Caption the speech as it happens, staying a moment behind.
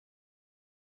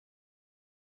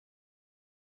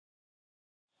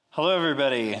Hello,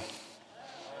 everybody.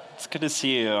 It's good to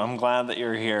see you. I'm glad that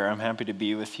you're here. I'm happy to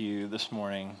be with you this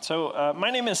morning. So my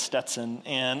name is Stetson,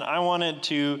 and I wanted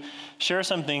to share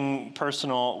something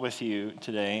personal with you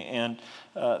today. And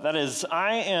that is,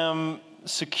 I am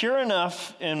secure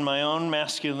enough in my own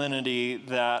masculinity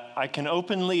that I can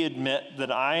openly admit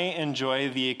that I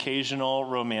enjoy the occasional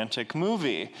romantic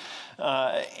movie.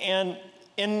 And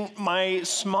in my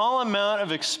small amount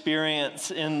of experience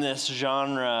in this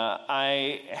genre,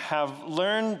 I have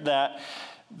learned that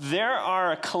there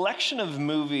are a collection of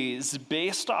movies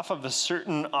based off of a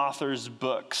certain author's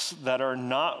books that are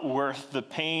not worth the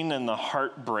pain and the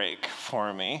heartbreak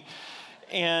for me.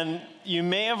 And you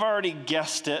may have already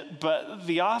guessed it, but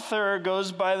the author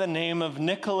goes by the name of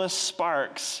Nicholas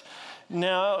Sparks.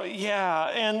 Now,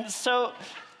 and so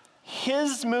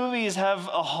his movies have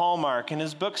a hallmark, and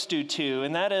his books do too,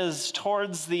 and that is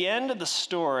towards the end of the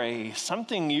story,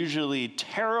 something usually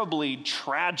terribly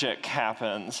tragic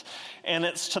happens, and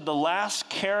it's to the last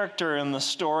character in the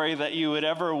story that you would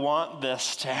ever want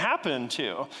this to happen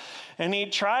to. And he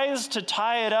tries to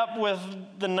tie it up with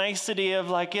the nicety of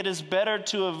like, it is better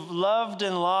to have loved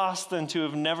and lost than to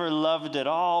have never loved at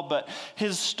all. But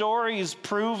his stories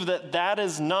prove that that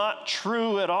is not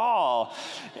true at all.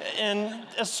 And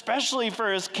especially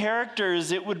for his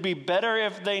characters, it would be better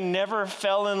if they never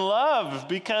fell in love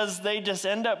because they just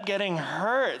end up getting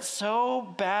hurt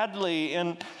so badly.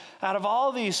 And out of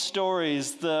all these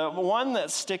stories, the one that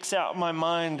sticks out in my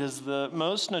mind as the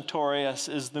most notorious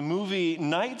is the movie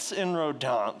Nights in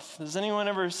Rodanthe. Has anyone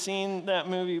ever seen that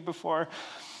movie before?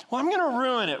 Well, I'm going to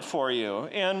ruin it for you.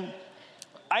 And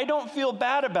I don't feel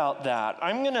bad about that.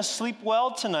 I'm going to sleep well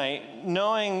tonight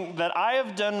knowing that I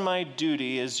have done my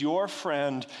duty as your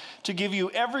friend to give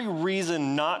you every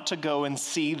reason not to go and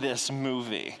see this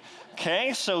movie.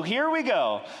 Okay, so here we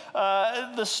go.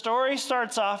 The story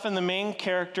starts off, and the main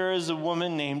character is a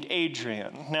woman named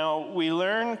Adrian. Now, we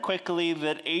learn quickly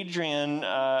that Adrian,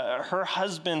 her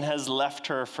husband has left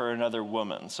her for another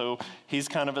woman. So he's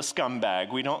kind of a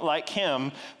scumbag. We don't like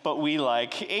him, but we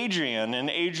like Adrian. And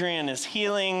Adrian is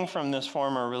healing from this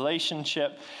former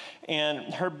relationship.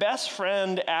 And her best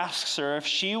friend asks her if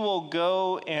she will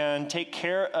go and take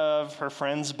care of her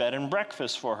friend's bed and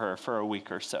breakfast for her for a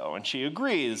week or so. And she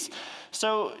agrees.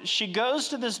 So she goes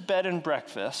to this bed and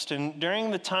breakfast. And during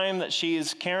the time that she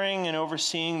is carrying and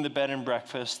overseeing the bed and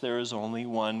breakfast, there is only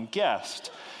one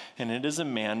guest. And it is a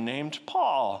man named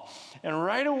Paul. And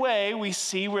right away, we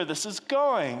see where this is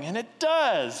going. And it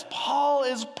does. Paul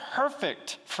is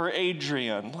perfect for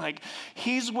Adrian. Like,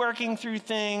 he's working through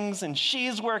things, and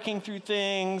she's working through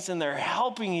things, and they're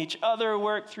helping each other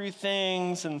work through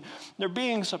things, and they're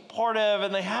being supportive,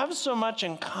 and they have so much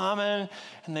in common,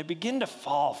 and they begin to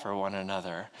fall for one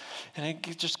another. And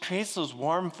it just creates those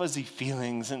warm, fuzzy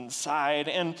feelings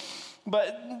inside.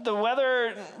 But the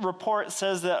weather report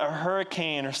says that a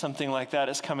hurricane or something like that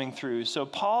is coming through. So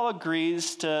Paul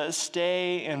agrees to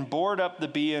stay and board up the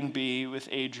B&B with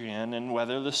Adrian and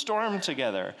weather the storm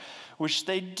together, which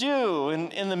they do.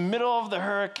 And in the middle of the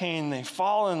hurricane, they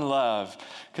fall in love,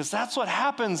 because that's what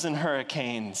happens in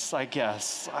hurricanes, I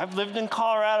guess. I've lived in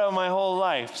Colorado my whole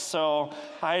life, so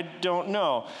I don't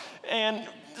know. And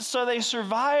so they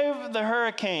survive the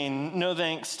hurricane, no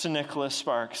thanks to Nicholas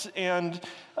Sparks. And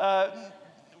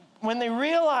when they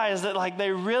realize that like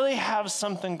they really have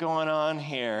something going on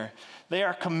here, they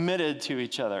are committed to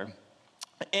each other.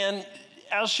 And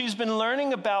as she's been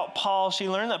learning about Paul, she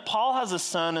learned that Paul has a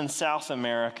son in South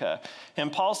America. And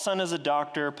Paul's son is a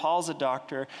doctor, Paul's a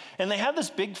doctor. And they have this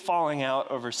big falling out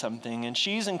over something. And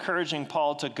she's encouraging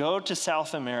Paul to go to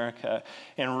South America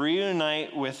and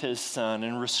reunite with his son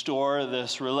and restore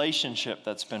this relationship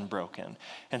that's been broken.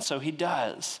 And so he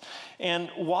does. And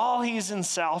while he's in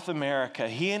South America,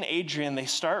 he and Adrian, they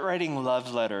start writing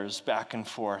love letters back and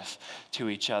forth to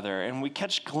each other. And we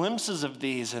catch glimpses of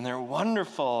these, and they're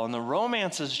wonderful. And the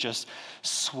romance is just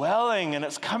swelling, and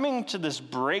it's coming to this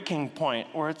breaking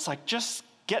point where it's like, just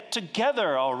get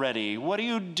together already. What are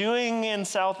you doing in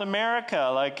South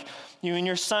America? Like, you and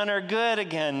your son are good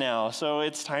again now, so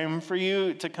it's time for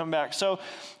you to come back. So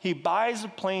he buys a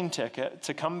plane ticket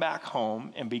to come back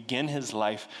home and begin his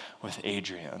life with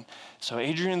Adrian. So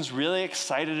Adrian's really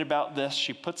excited about this.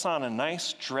 She puts on a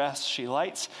nice dress, she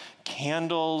lights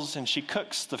candles, and she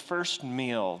cooks the first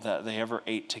meal that they ever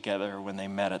ate together when they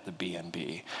met at the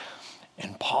B&B.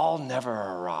 And Paul never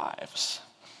arrives.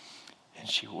 And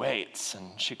she waits,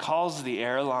 and she calls the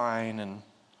airline, and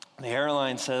the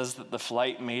airline says that the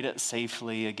flight made it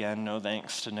safely. Again, no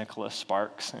thanks to Nicholas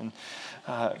Sparks. And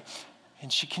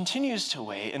she continues to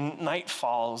wait, and night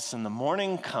falls, and the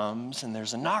morning comes, and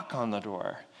there's a knock on the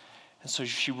door. And so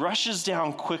she rushes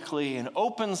down quickly and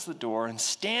opens the door, and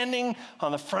standing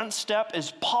on the front step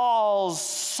is Paul's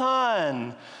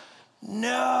son.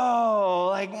 No,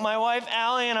 like my wife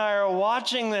Allie and I are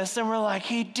watching this and we're like,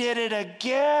 he did it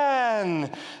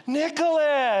again,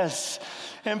 Nicholas.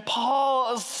 And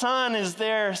Paul's son is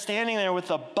there, standing there with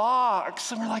a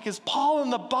box. And we're like, is Paul in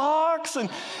the box?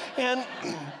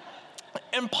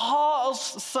 And Paul's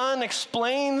son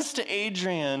explains to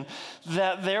Adrian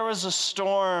that there was a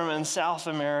storm in South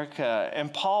America,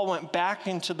 and Paul went back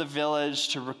into the village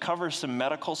to recover some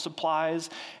medical supplies,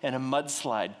 and a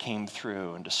mudslide came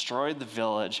through and destroyed the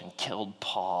village and killed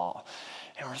Paul.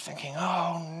 And we're thinking,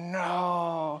 oh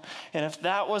no. And if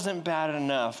that wasn't bad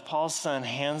enough, Paul's son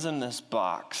hands him this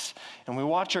box. And we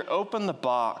watch her open the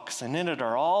box, and in it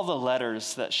are all the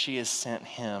letters that she has sent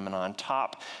him. And on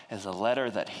top is a letter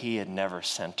that he had never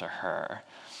sent to her.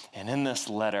 And in this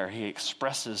letter, he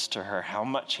expresses to her how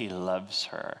much he loves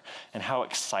her and how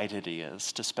excited he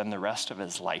is to spend the rest of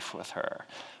his life with her.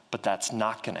 But that's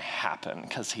not going to happen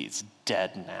because he's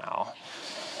dead now.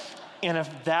 And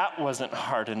if that wasn't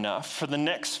hard enough, for the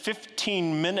next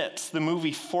 15 minutes, the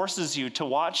movie forces you to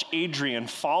watch Adrian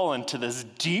fall into this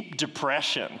deep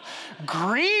depression,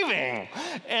 grieving.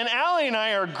 And Allie and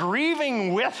I are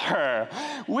grieving with her.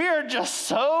 We are just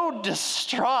so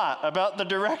distraught about the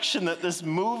direction that this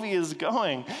movie is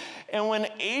going. And when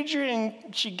Adrian,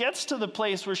 she gets to the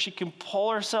place where she can pull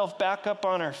herself back up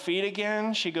on her feet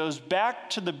again, she goes back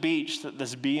to the beach that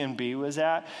this B&B was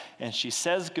at, and she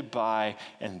says goodbye,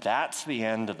 and that's the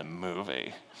end of the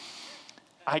movie.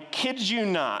 I kid you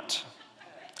not.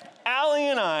 Allie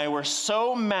and I were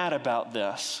so mad about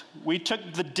this. We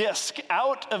took the disc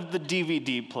out of the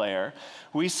DVD player,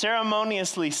 we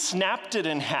ceremoniously snapped it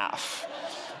in half,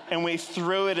 and we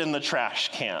threw it in the trash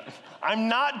can. I'm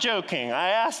not joking. I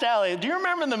asked Allie, do you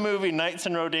remember the movie Knights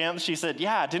in Rodanthe? She said,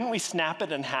 yeah, didn't we snap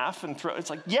it in half and throw it?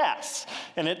 It's like, yes,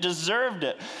 and it deserved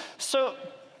it. So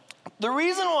the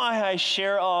reason why I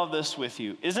share all of this with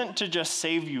you isn't to just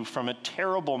save you from a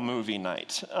terrible movie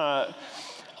night, but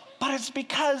it's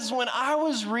because when I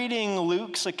was reading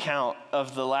Luke's account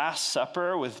of the Last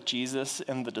Supper with Jesus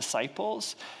and the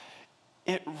disciples,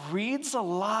 it reads a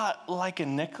lot like a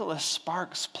Nicholas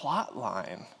Sparks plot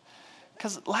line.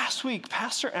 Because last week,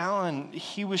 Pastor Allen,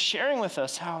 he was sharing with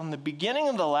us how in the beginning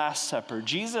of the Last Supper,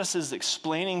 Jesus is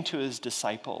explaining to his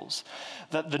disciples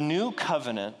that the new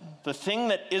covenant, the thing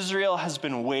that Israel has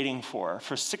been waiting for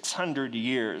 600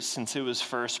 years since it was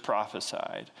first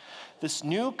prophesied, this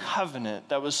new covenant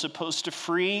that was supposed to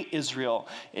free Israel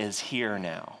is here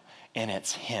now, and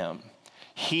it's him.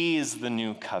 He is the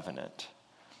new covenant.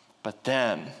 But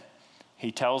then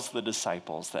he tells the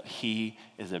disciples that he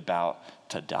is about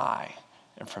to die.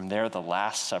 And from there, the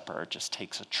Last Supper just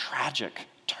takes a tragic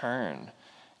turn.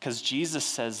 Because Jesus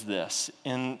says this,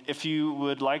 and if you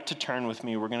would like to turn with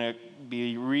me, we're going to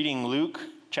be reading Luke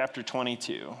chapter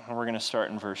 22, and we're going to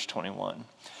start in verse 21.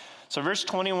 So verse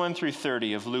 21 through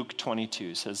 30 of Luke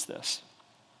 22 says this,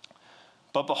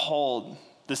 "But behold,"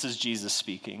 this is Jesus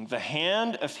speaking, "the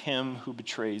hand of him who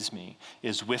betrays me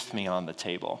is with me on the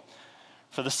table.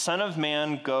 For the Son of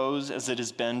Man goes as it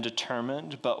has been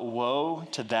determined, but woe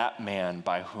to that man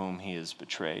by whom he is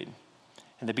betrayed."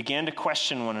 And they began to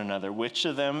question one another, which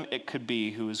of them it could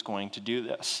be who was going to do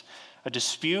this. A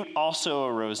dispute also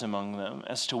arose among them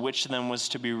as to which of them was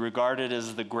to be regarded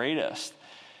as the greatest.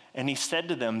 And he said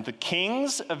to them, "The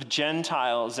kings of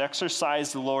Gentiles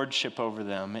exercise lordship over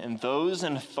them, and those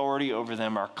in authority over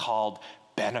them are called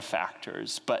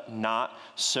benefactors, but not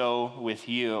so with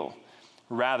you.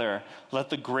 Rather, let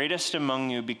the greatest among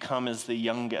you become as the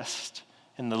youngest,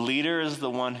 and the leader as the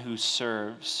one who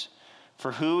serves.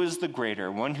 For who is the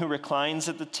greater, one who reclines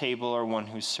at the table or one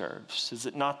who serves? Is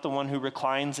it not the one who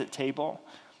reclines at table?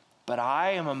 But I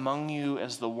am among you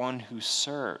as the one who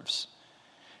serves.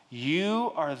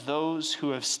 You are those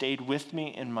who have stayed with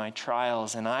me in my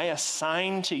trials, and I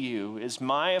assign to you, as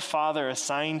my Father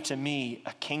assigned to me,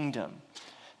 a kingdom,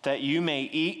 that you may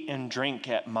eat and drink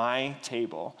at my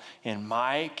table in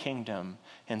my kingdom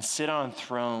and sit on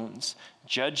thrones,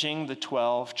 judging the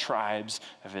 12 tribes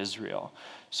of Israel."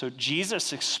 So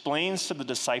Jesus explains to the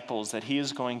disciples that he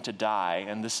is going to die,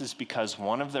 and this is because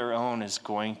one of their own is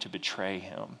going to betray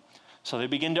him. So they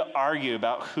begin to argue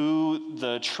about who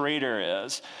the traitor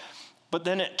is, but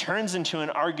then it turns into an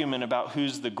argument about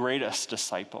who's the greatest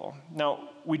disciple. Now,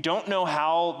 we don't know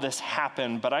how this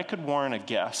happened, but I could warrant a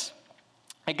guess.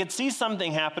 I could see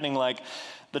something happening like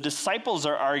the disciples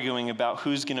are arguing about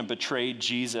who's going to betray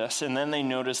Jesus, and then they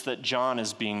notice that John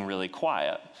is being really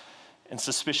quiet. And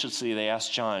suspiciously, they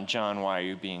ask John, "John, why are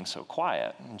you being so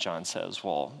quiet?" And John says,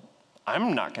 "Well,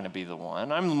 I'm not going to be the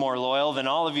one. I'm more loyal than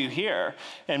all of you here.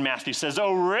 And Matthew says,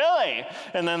 oh, really?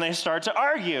 And then they start to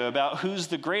argue about who's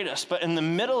the greatest. But in the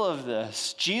middle of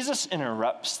this, Jesus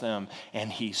interrupts them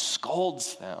and he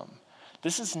scolds them.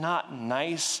 This is not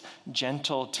nice,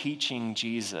 gentle teaching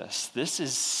Jesus. This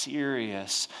is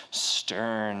serious,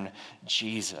 stern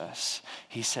Jesus.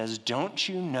 He says, don't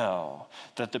you know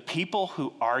that the people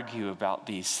who argue about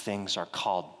these things are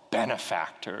called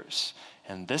benefactors?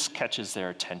 And this catches their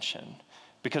attention.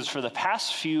 Because for the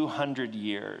past few hundred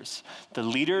years, the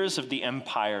leaders of the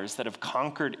empires that have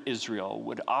conquered Israel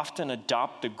would often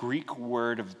adopt the Greek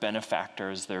word of benefactor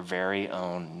as their very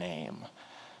own name.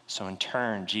 So in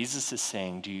turn, Jesus is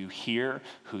saying, do you hear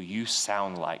who you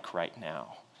sound like right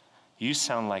now? You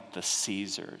sound like the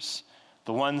Caesars,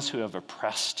 the ones who have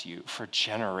oppressed you for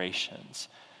generations.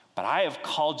 But I have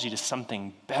called you to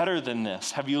something better than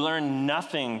this. Have you learned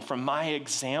nothing from my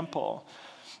example?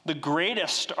 The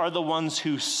greatest are the ones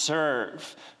who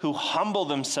serve, who humble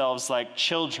themselves like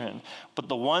children. But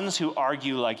the ones who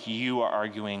argue like you are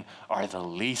arguing are the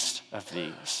least of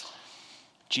these.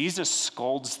 Jesus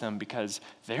scolds them because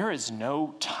there is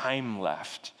no time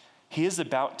left. He is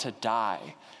about to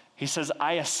die. He says,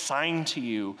 I assign to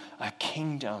you a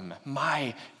kingdom,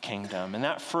 my kingdom. And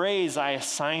that phrase, I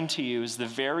assign to you, is the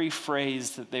very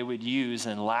phrase that they would use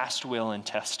in last will and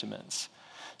testaments.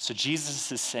 So Jesus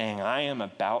is saying, I am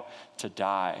about to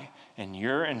die, and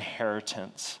your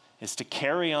inheritance is to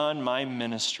carry on my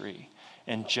ministry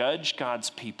and judge God's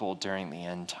people during the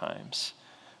end times.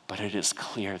 But it is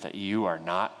clear that you are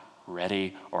not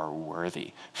ready or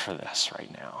worthy for this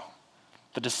right now.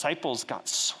 The disciples got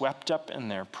swept up in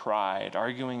their pride,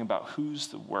 arguing about who's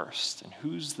the worst and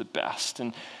who's the best.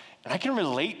 And I can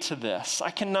relate to this.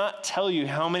 I cannot tell you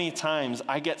how many times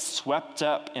I get swept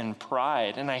up in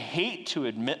pride. And I hate to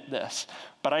admit this,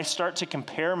 but I start to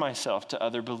compare myself to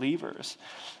other believers.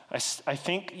 I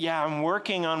think, yeah, I'm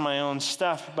working on my own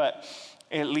stuff, but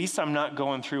at least I'm not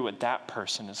going through what that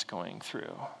person is going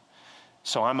through.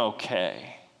 So I'm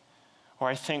okay. Or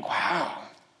I think, wow,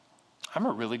 I'm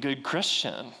a really good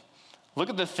Christian. Look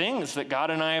at the things that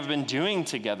God and I have been doing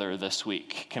together this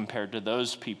week compared to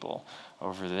those people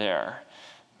over there.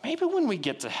 Maybe when we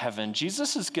get to heaven,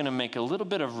 Jesus is going to make a little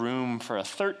bit of room for a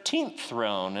 13th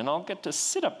throne, and I'll get to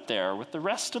sit up there with the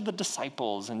rest of the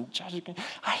disciples and judge.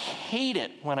 I hate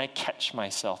it when I catch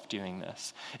myself doing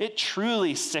this. It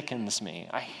truly sickens me.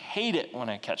 I hate it when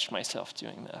I catch myself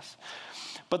doing this.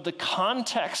 But the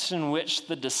context in which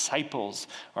the disciples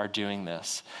are doing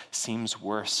this seems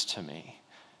worse to me,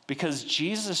 because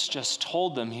Jesus just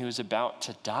told them he was about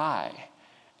to die,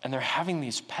 and they're having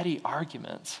these petty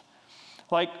arguments.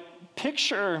 Like,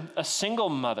 picture a single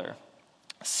mother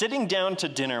sitting down to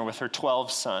dinner with her 12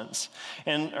 sons,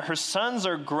 and her sons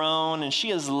are grown, and she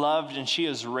has loved and she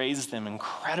has raised them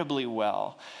incredibly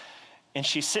well. And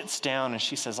she sits down and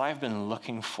she says, I've been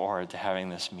looking forward to having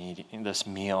this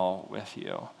meal with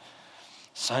you.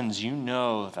 Sons, you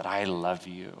know that I love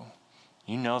you.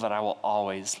 You know that I will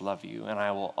always love you and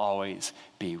I will always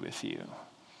be with you.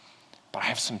 But I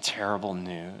have some terrible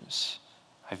news.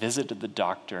 I visited the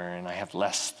doctor and I have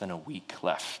less than a week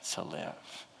left to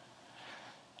live.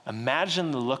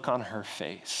 Imagine the look on her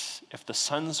face if the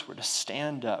sons were to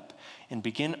stand up and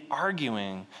begin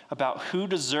arguing about who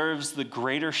deserves the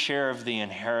greater share of the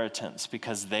inheritance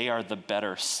because they are the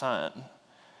better son.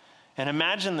 And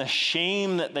imagine the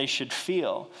shame that they should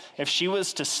feel if she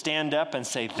was to stand up and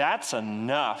say, that's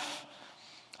enough.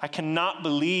 I cannot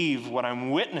believe what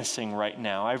I'm witnessing right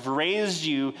now. I've raised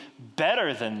you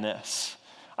better than this.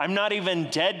 I'm not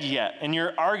even dead yet, and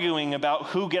you're arguing about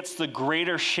who gets the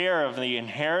greater share of the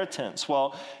inheritance.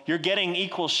 Well, you're getting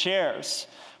equal shares,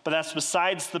 but that's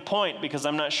besides the point because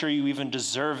I'm not sure you even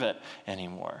deserve it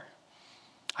anymore.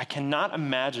 I cannot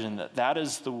imagine that that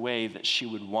is the way that she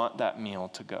would want that meal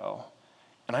to go.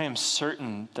 And I am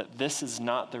certain that this is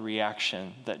not the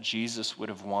reaction that Jesus would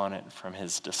have wanted from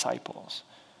his disciples.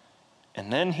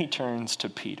 And then he turns to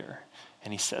Peter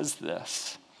and he says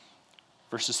this.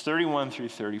 Verses 31 through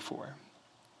 34.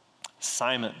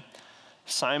 Simon,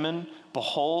 Simon,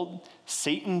 behold,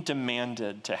 Satan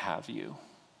demanded to have you,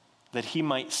 that he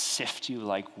might sift you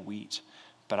like wheat.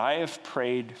 But I have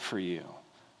prayed for you,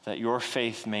 that your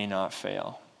faith may not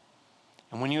fail.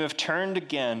 And when you have turned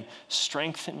again,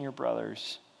 strengthen your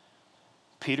brothers.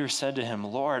 Peter said to him,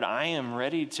 Lord, I am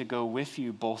ready to go with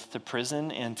you both to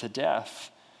prison and to death.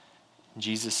 And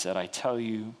Jesus said, I tell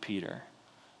you, Peter,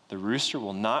 the rooster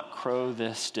will not crow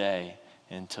this day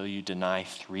until you deny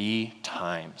 3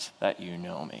 times that you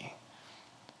know me.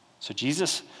 So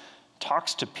Jesus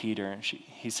talks to Peter and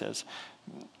he says,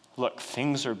 look,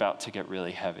 things are about to get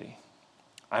really heavy.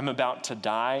 I'm about to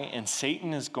die, and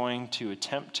Satan is going to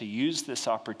attempt to use this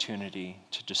opportunity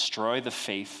to destroy the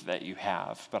faith that you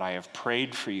have. But I have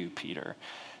prayed for you, Peter,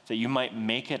 that you might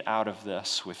make it out of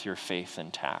this with your faith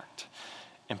intact.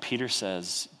 And Peter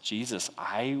says, Jesus,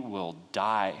 I will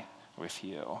die with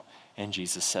you. And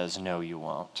Jesus says, no, you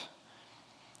won't.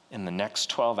 In the next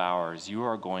 12 hours, you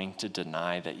are going to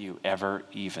deny that you ever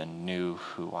even knew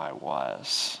who I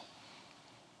was.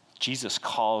 Jesus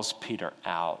calls Peter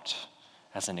out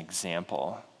as an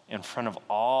example in front of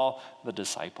all the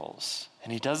disciples.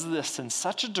 And he does this in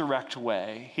such a direct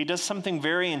way. He does something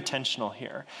very intentional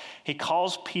here. He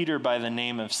calls Peter by the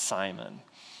name of Simon.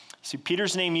 See,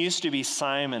 Peter's name used to be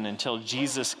Simon until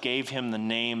Jesus gave him the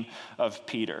name of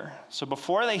Peter. So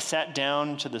before they sat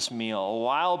down to this meal a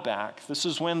while back, this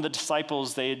is when the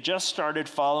disciples, they had just started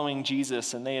following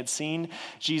Jesus and they had seen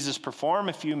Jesus perform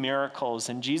a few miracles.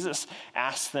 And Jesus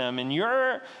asked them,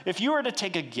 if you were to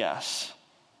take a guess,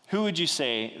 who would you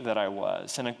say that I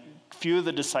was? And a few of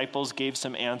the disciples gave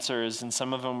some answers, and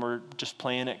some of them were just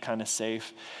playing it kind of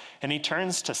safe. And he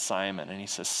turns to Simon and he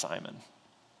says, Simon,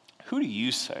 who do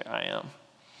you say I am?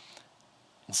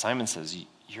 And Simon says,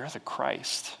 you're the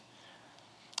Christ.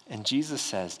 And Jesus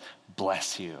says,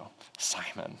 bless you,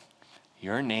 Simon.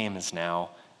 Your name is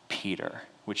now Peter,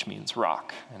 which means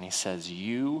rock. And he says,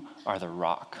 you are the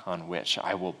rock on which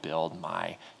I will build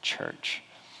my church.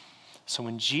 So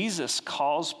when Jesus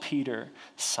calls Peter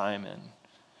Simon,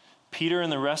 Peter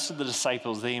and the rest of the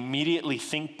disciples, they immediately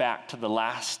think back to the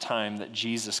last time that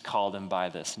Jesus called him by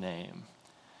this name.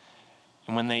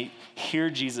 And when they hear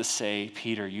Jesus say,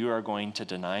 Peter, you are going to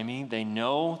deny me, they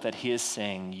know that he is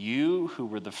saying, you who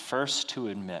were the first to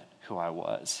admit who I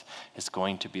was is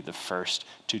going to be the first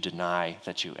to deny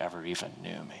that you ever even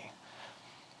knew me.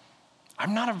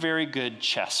 I'm not a very good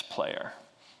chess player.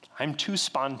 I'm too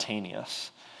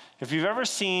spontaneous. If you've ever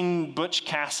seen Butch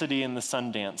Cassidy and the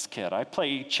Sundance Kid, I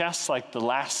play chess like the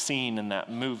last scene in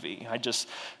that movie. I just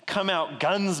come out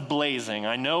guns blazing.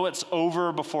 I know it's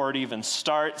over before it even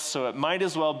starts, so it might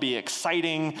as well be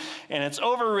exciting, and it's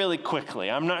over really quickly.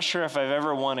 I'm not sure if I've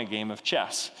ever won a game of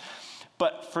chess.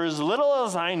 But for as little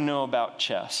as I know about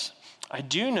chess, I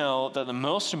do know that the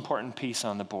most important piece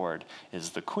on the board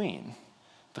is the queen.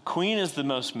 The queen is the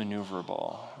most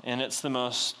maneuverable, and it's the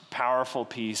most powerful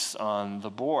piece on the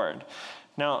board.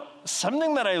 Now,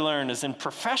 something that I learned is in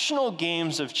professional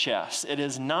games of chess, it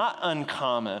is not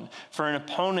uncommon for an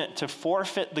opponent to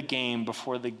forfeit the game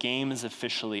before the game is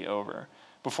officially over,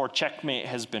 before checkmate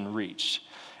has been reached.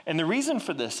 And the reason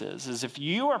for this is if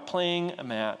you are playing a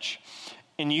match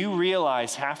and you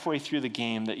realize halfway through the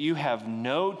game that you have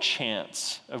no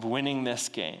chance of winning this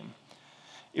game,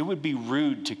 it would be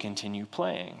rude to continue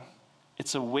playing.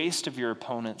 It's a waste of your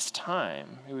opponent's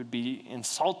time. It would be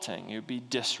insulting. It would be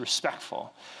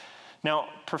disrespectful. Now,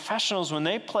 professionals, when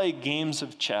they play games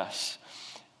of chess,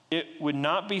 it would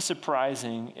not be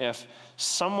surprising if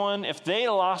they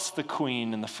lost the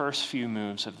queen in the first few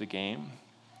moves of the game,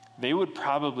 they would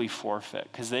probably forfeit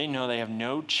because they know they have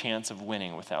no chance of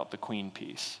winning without the queen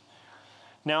piece.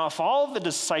 Now, if all of the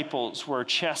disciples were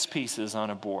chess pieces on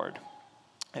a board,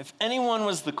 if anyone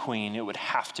was the queen, it would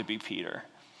have to be Peter.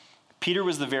 Peter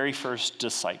was the very first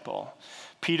disciple.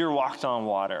 Peter walked on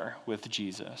water with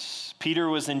Jesus. Peter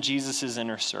was in Jesus'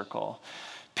 inner circle.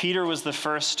 Peter was the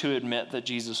first to admit that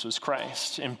Jesus was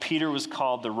Christ. And Peter was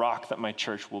called the rock that my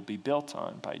church will be built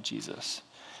on by Jesus.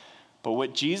 But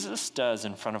what Jesus does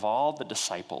in front of all the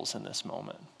disciples in this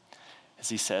moment is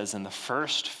he says, in the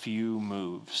first few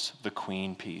moves, the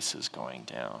queen piece is going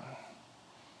down.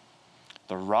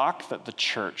 The rock that the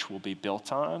church will be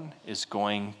built on is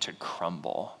going to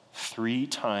crumble 3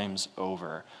 times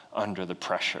over under the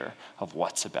pressure of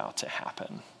what's about to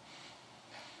happen.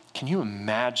 Can you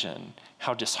imagine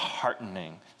how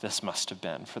disheartening this must have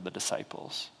been for the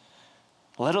disciples?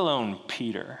 Let alone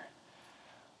Peter.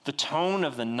 The tone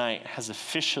of the night has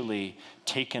officially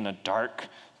taken a dark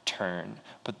turn,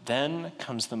 but then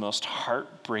comes the most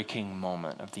heartbreaking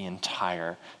moment of the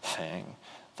entire thing.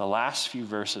 The last few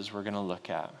verses we're going to look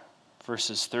at,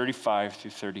 verses 35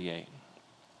 through 38.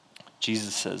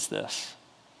 Jesus says this,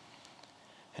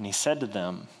 and he said to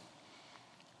them,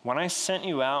 when I sent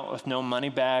you out with no money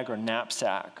bag or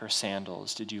knapsack or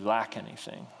sandals, did you lack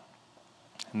anything?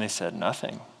 And they said,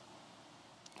 nothing.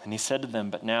 And he said to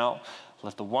them, but now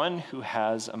let the one who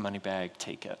has a money bag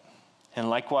take it, and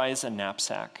likewise a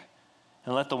knapsack.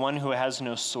 And let the one who has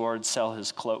no sword sell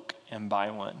his cloak and buy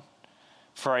one.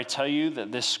 For I tell you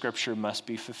that this scripture must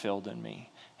be fulfilled in me.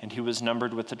 And he was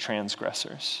numbered with the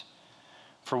transgressors.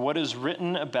 For what is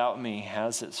written about me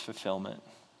has its fulfillment.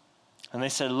 And they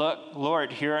said, look,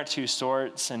 Lord, here are 2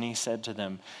 swords. And he said to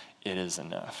them, it is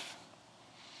enough.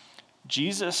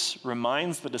 Jesus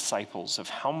reminds the disciples of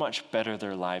how much better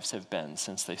their lives have been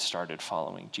since they started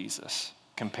following Jesus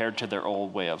compared to their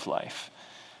old way of life.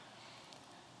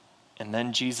 And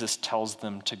then Jesus tells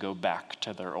them to go back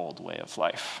to their old way of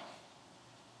life.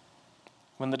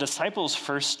 When the disciples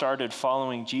first started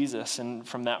following Jesus, and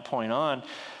from that point on,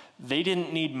 they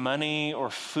didn't need money or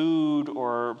food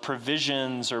or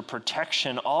provisions or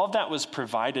protection. All of that was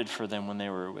provided for them when they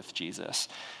were with Jesus.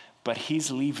 But he's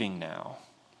leaving now.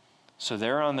 So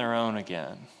they're on their own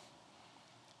again.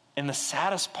 And the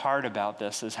saddest part about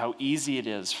this is how easy it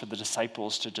is for the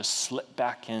disciples to just slip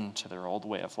back into their old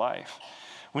way of life.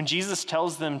 When Jesus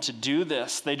tells them to do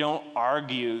this, they don't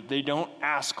argue. They don't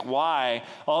ask why.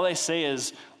 All they say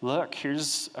is, look,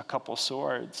 here's a couple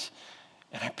swords.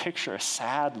 And I picture a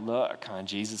sad look on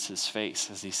Jesus' face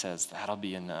as he says, that'll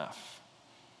be enough.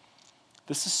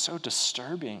 This is so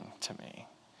disturbing to me,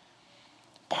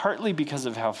 partly because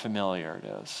of how familiar it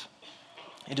is.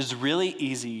 It is really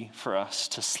easy for us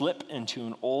to slip into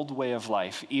an old way of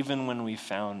life, even when we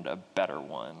found a better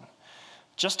one.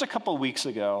 Just a couple weeks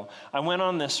ago, I went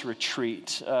on this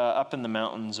retreat up in the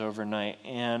mountains overnight.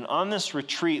 And on this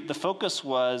retreat, the focus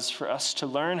was for us to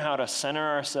learn how to center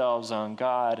ourselves on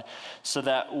God so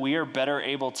that we are better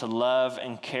able to love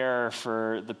and care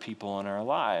for the people in our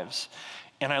lives.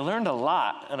 And I learned a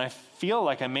lot, and I feel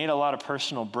like I made a lot of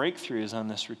personal breakthroughs on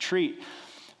this retreat.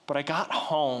 But I got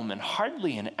home, and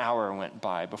hardly an hour went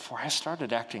by before I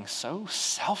started acting so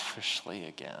selfishly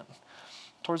again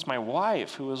towards my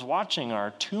wife, who was watching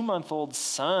our 2-month-old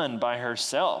son by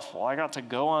herself while I got to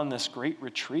go on this great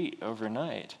retreat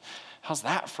overnight. How's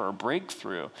that for a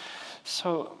breakthrough?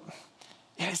 So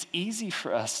it is easy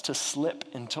for us to slip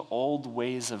into old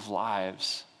ways of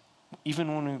lives,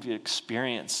 even when we've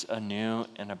experienced a new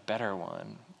and a better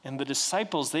one. And the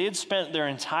disciples, they had spent their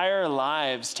entire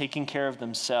lives taking care of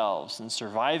themselves and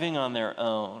surviving on their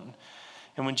own.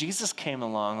 And when Jesus came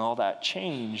along, all that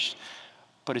changed.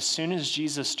 But as soon as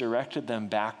Jesus directed them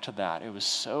back to that, it was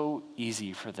so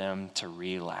easy for them to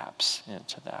relapse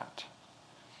into that.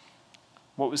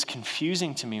 What was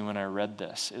confusing to me when I read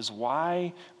this is,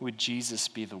 why would Jesus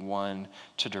be the one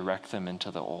to direct them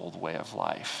into the old way of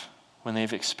life when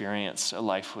they've experienced a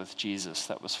life with Jesus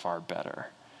that was far better?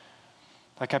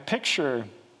 Like, I picture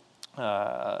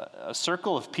a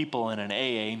circle of people in an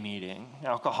AA meeting,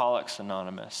 Alcoholics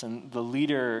Anonymous, and the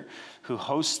leader who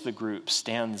hosts the group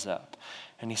stands up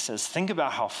and he says, think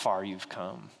about how far you've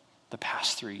come the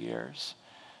past 3 years.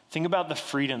 Think about the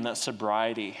freedom that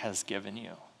sobriety has given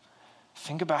you.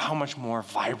 Think about how much more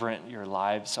vibrant your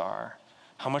lives are,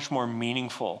 how much more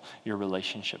meaningful your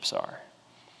relationships are.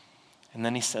 And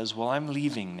then he says, well, I'm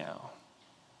leaving now,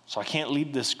 so I can't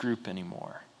lead this group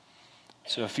anymore.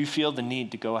 So if you feel the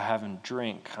need to go have a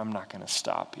drink, I'm not going to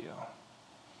stop you.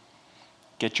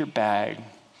 Get your bag,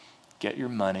 get your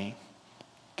money,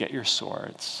 get your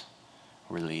swords.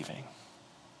 We're leaving.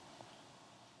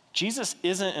 Jesus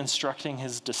isn't instructing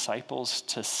his disciples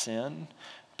to sin,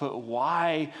 but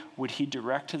why would he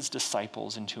direct his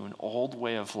disciples into an old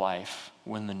way of life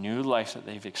when the new life that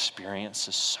they've experienced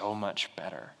is so much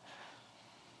better?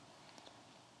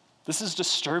 This is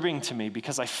disturbing to me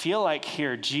because I feel like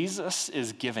here Jesus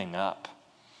is giving up.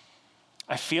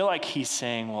 I feel like he's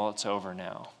saying, well, it's over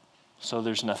now, so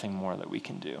there's nothing more that we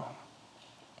can do.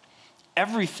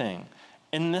 Everything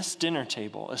in this dinner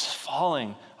table is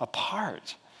falling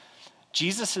apart.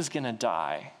 Jesus is going to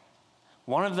die.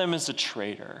 One of them is a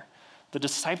traitor. The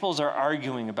disciples are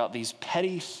arguing about these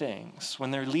petty things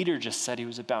when their leader just said he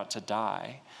was about to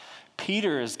die.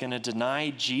 Peter is going to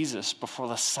deny Jesus before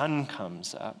the sun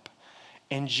comes up.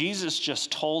 And Jesus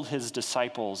just told his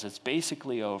disciples, it's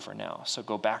basically over now, so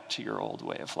go back to your old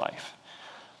way of life.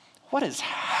 What is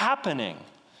happening?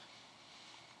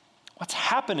 What's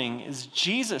happening is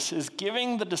Jesus is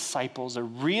giving the disciples a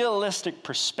realistic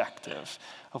perspective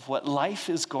of what life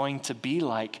is going to be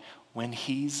like when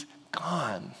he's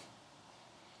gone.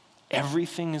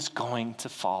 Everything is going to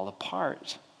fall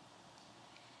apart.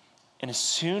 And as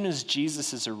soon as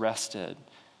Jesus is arrested,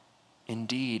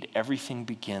 indeed, everything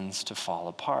begins to fall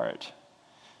apart.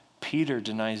 Peter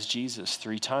denies Jesus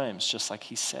 3 times, just like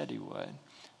he said he would.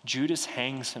 Judas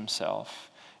hangs himself.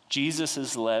 Jesus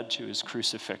is led to his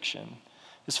crucifixion.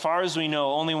 As far as we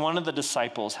know, only one of the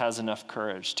disciples has enough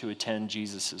courage to attend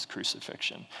Jesus'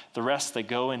 crucifixion. The rest, they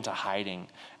go into hiding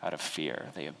out of fear.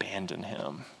 They abandon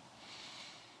him.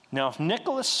 Now, if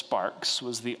Nicholas Sparks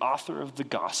was the author of the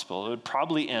gospel, it would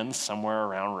probably end somewhere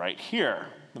around right here,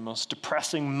 the most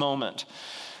depressing moment.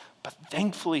 But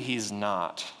thankfully, he's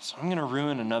not. So I'm going to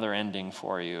ruin another ending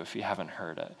for you if you haven't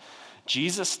heard it.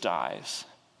 Jesus dies.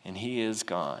 and he is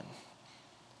gone.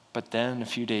 But then a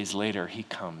few days later, he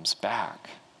comes back.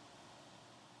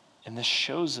 And this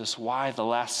shows us why the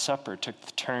Last Supper took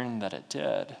the turn that it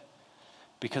did.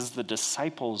 Because the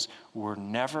disciples were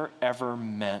never, ever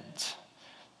meant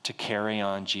to carry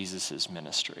on Jesus'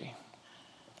 ministry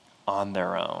on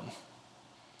their own.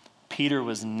 Peter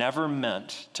was never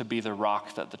meant to be the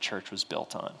rock that the church was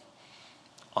built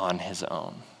on his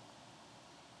own.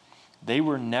 They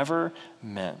were never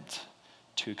meant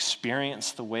to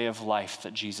experience the way of life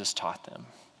that Jesus taught them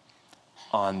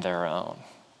on their own.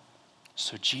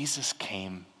 So Jesus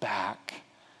came back.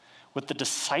 What the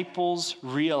disciples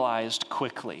realized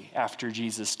quickly after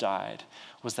Jesus died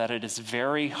was that it is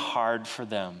very hard for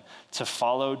them to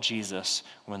follow Jesus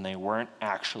when they weren't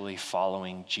actually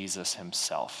following Jesus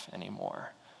himself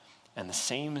anymore. And the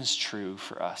same is true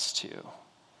for us too.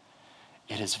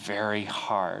 It is very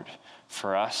hard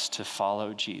for us to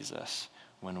follow Jesus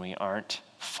when we aren't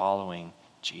following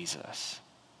Jesus.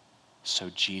 So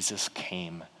Jesus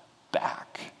came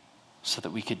back so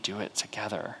that we could do it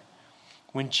together.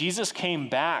 When Jesus came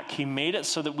back, he made it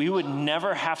so that we would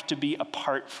never have to be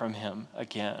apart from him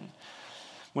again.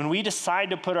 When we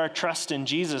decide to put our trust in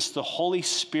Jesus, the Holy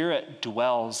Spirit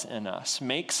dwells in us,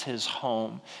 makes his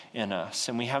home in us,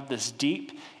 and we have this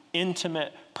deep,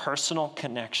 intimate, personal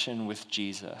connection with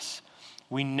Jesus.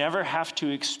 We never have to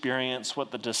experience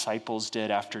what the disciples did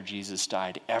after Jesus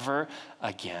died ever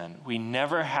again. We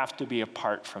never have to be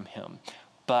apart from him.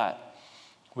 But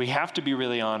we have to be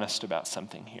really honest about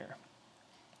something here.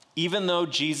 Even though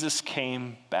Jesus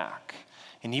came back,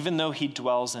 and even though he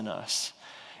dwells in us,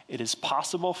 it is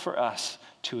possible for us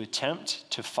to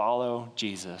attempt to follow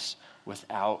Jesus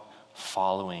without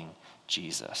following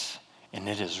Jesus. And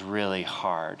it is really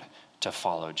hard to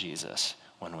follow Jesus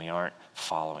when we aren't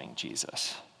following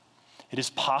Jesus. It is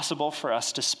possible for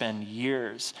us to spend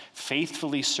years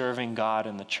faithfully serving God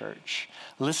in the church,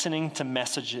 listening to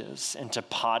messages and to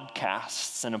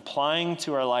podcasts and applying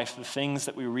to our life the things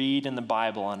that we read in the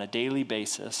Bible on a daily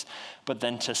basis, but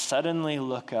then to suddenly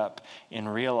look up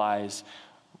and realize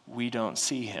we don't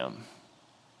see him.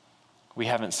 We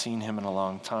haven't seen him in a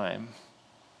long time.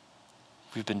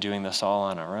 We've been doing this all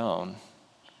on our own.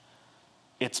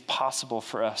 It's possible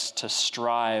for us to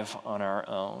strive on our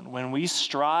own. When we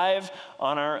strive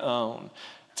on our own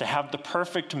to have the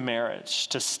perfect marriage,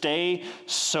 to stay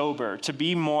sober, to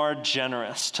be more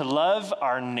generous, to love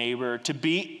our neighbor, to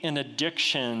beat an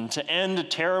addiction, to end a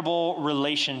terrible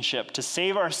relationship, to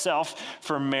save ourselves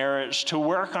for marriage, to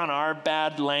work on our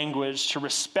bad language, to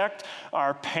respect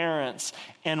our parents,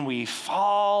 and we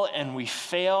fall and we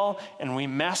fail and we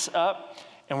mess up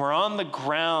and we're on the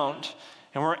ground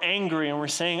and we're angry and we're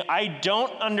saying, I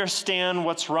don't understand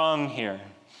what's wrong here.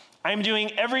 I'm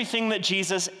doing everything that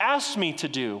Jesus asked me to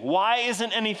do. Why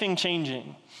isn't anything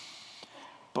changing?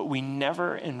 But we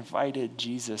never invited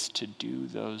Jesus to do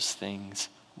those things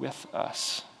with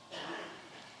us.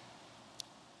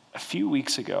 A few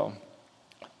weeks ago,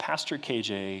 Pastor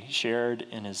KJ shared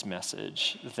in his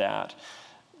message that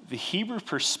the Hebrew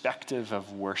perspective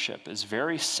of worship is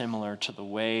very similar to the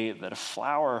way that a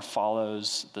flower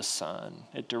follows the sun.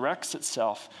 It directs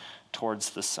itself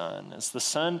towards the sun. As the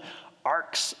sun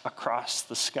arcs across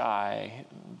the sky,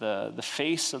 the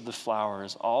face of the flower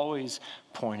is always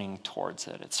pointing towards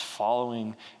it. It's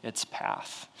following its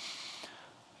path.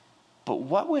 But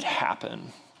what would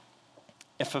happen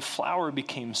if a flower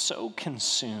became so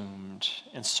consumed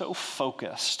and so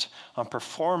focused on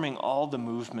performing all the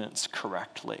movements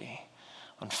correctly,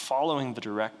 on following the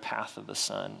direct path of the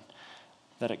sun,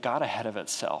 that it got ahead of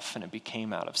itself and it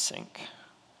became out of sync?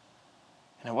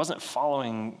 And it wasn't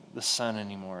following the sun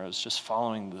anymore. It was just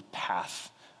following the path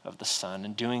of the sun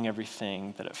and doing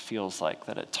everything that it feels like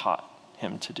that it taught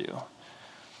him to do.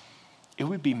 It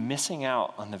would be missing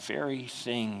out on the very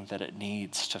thing that it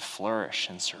needs to flourish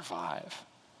and survive.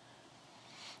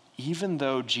 Even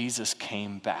though Jesus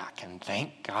came back, and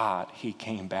thank God he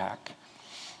came back,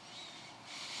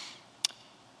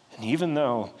 and even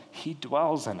though he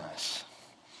dwells in us,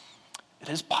 it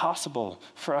is possible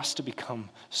for us to become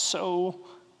so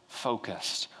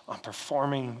focused on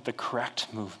performing the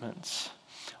correct movements,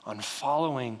 on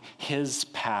following his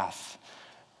path,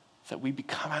 that we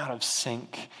become out of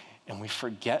sync and we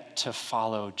forget to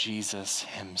follow Jesus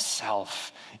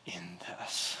himself in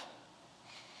this.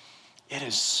 It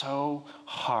is so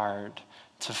hard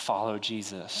to follow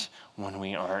Jesus when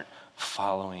we aren't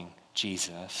following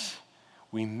Jesus.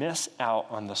 We miss out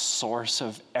on the source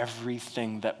of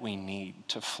everything that we need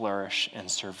to flourish and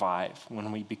survive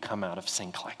when we become out of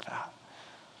sync like that.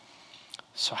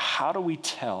 So how do we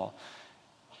tell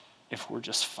if we're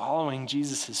just following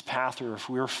Jesus' path or if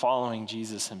we're following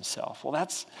Jesus himself? Well,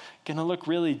 that's going to look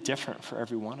really different for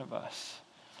every one of us.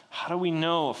 How do we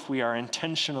know if we are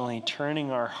intentionally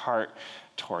turning our heart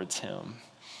towards him?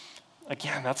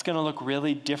 Again, that's going to look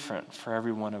really different for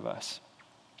every one of us.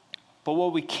 But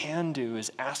what we can do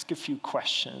is ask a few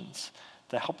questions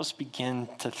that help us begin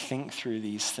to think through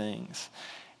these things.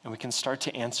 And we can start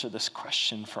to answer this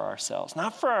question for ourselves.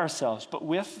 Not for ourselves, but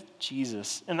with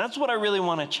Jesus. And that's what I really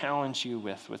want to challenge you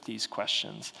with these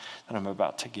questions that I'm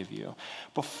about to give you.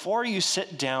 Before you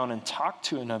sit down and talk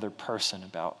to another person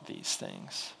about these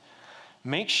things,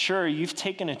 make sure you've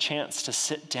taken a chance to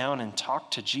sit down and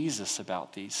talk to Jesus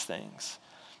about these things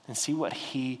and see what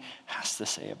he has to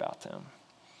say about them.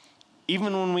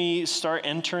 Even when we start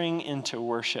entering into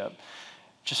worship,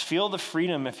 just feel the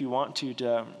freedom, if you want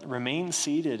to remain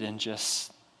seated and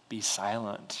just be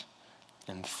silent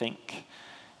and think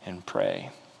and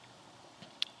pray.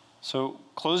 So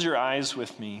close your eyes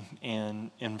with me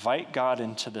and invite God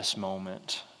into this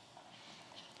moment.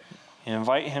 And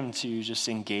invite him to just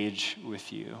engage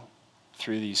with you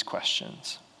through these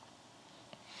questions.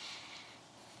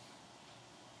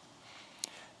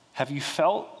 Have you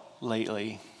felt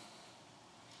lately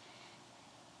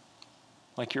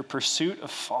like your pursuit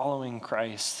of following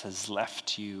Christ has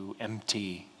left you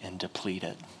empty and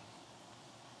depleted?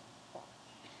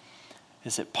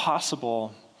 Is it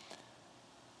possible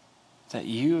that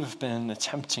you have been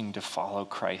attempting to follow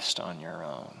Christ on your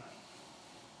own?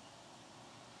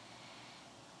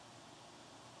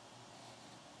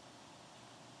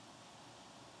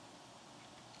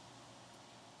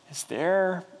 Is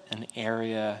there an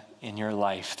area in your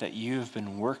life that you've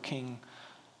been working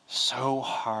so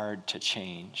hard to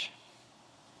change,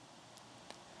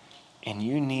 and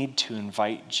you need to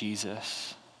invite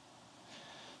Jesus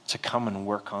to come and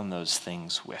work on those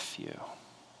things with you?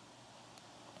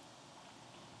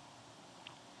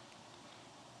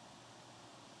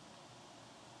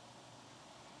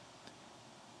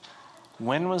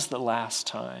 When was the last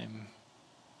time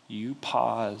you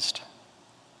paused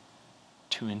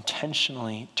to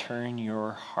intentionally turn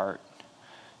your heart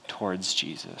towards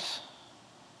Jesus?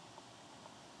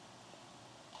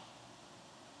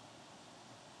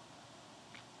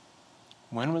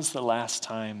 When was the last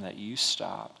time that you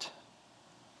stopped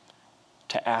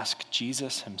to ask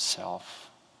Jesus himself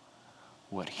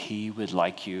what he would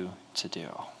like you to do?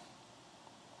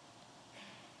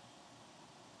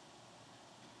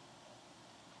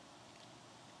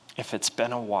 If it's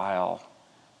been a while,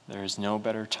 there is no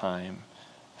better time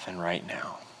than right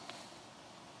now.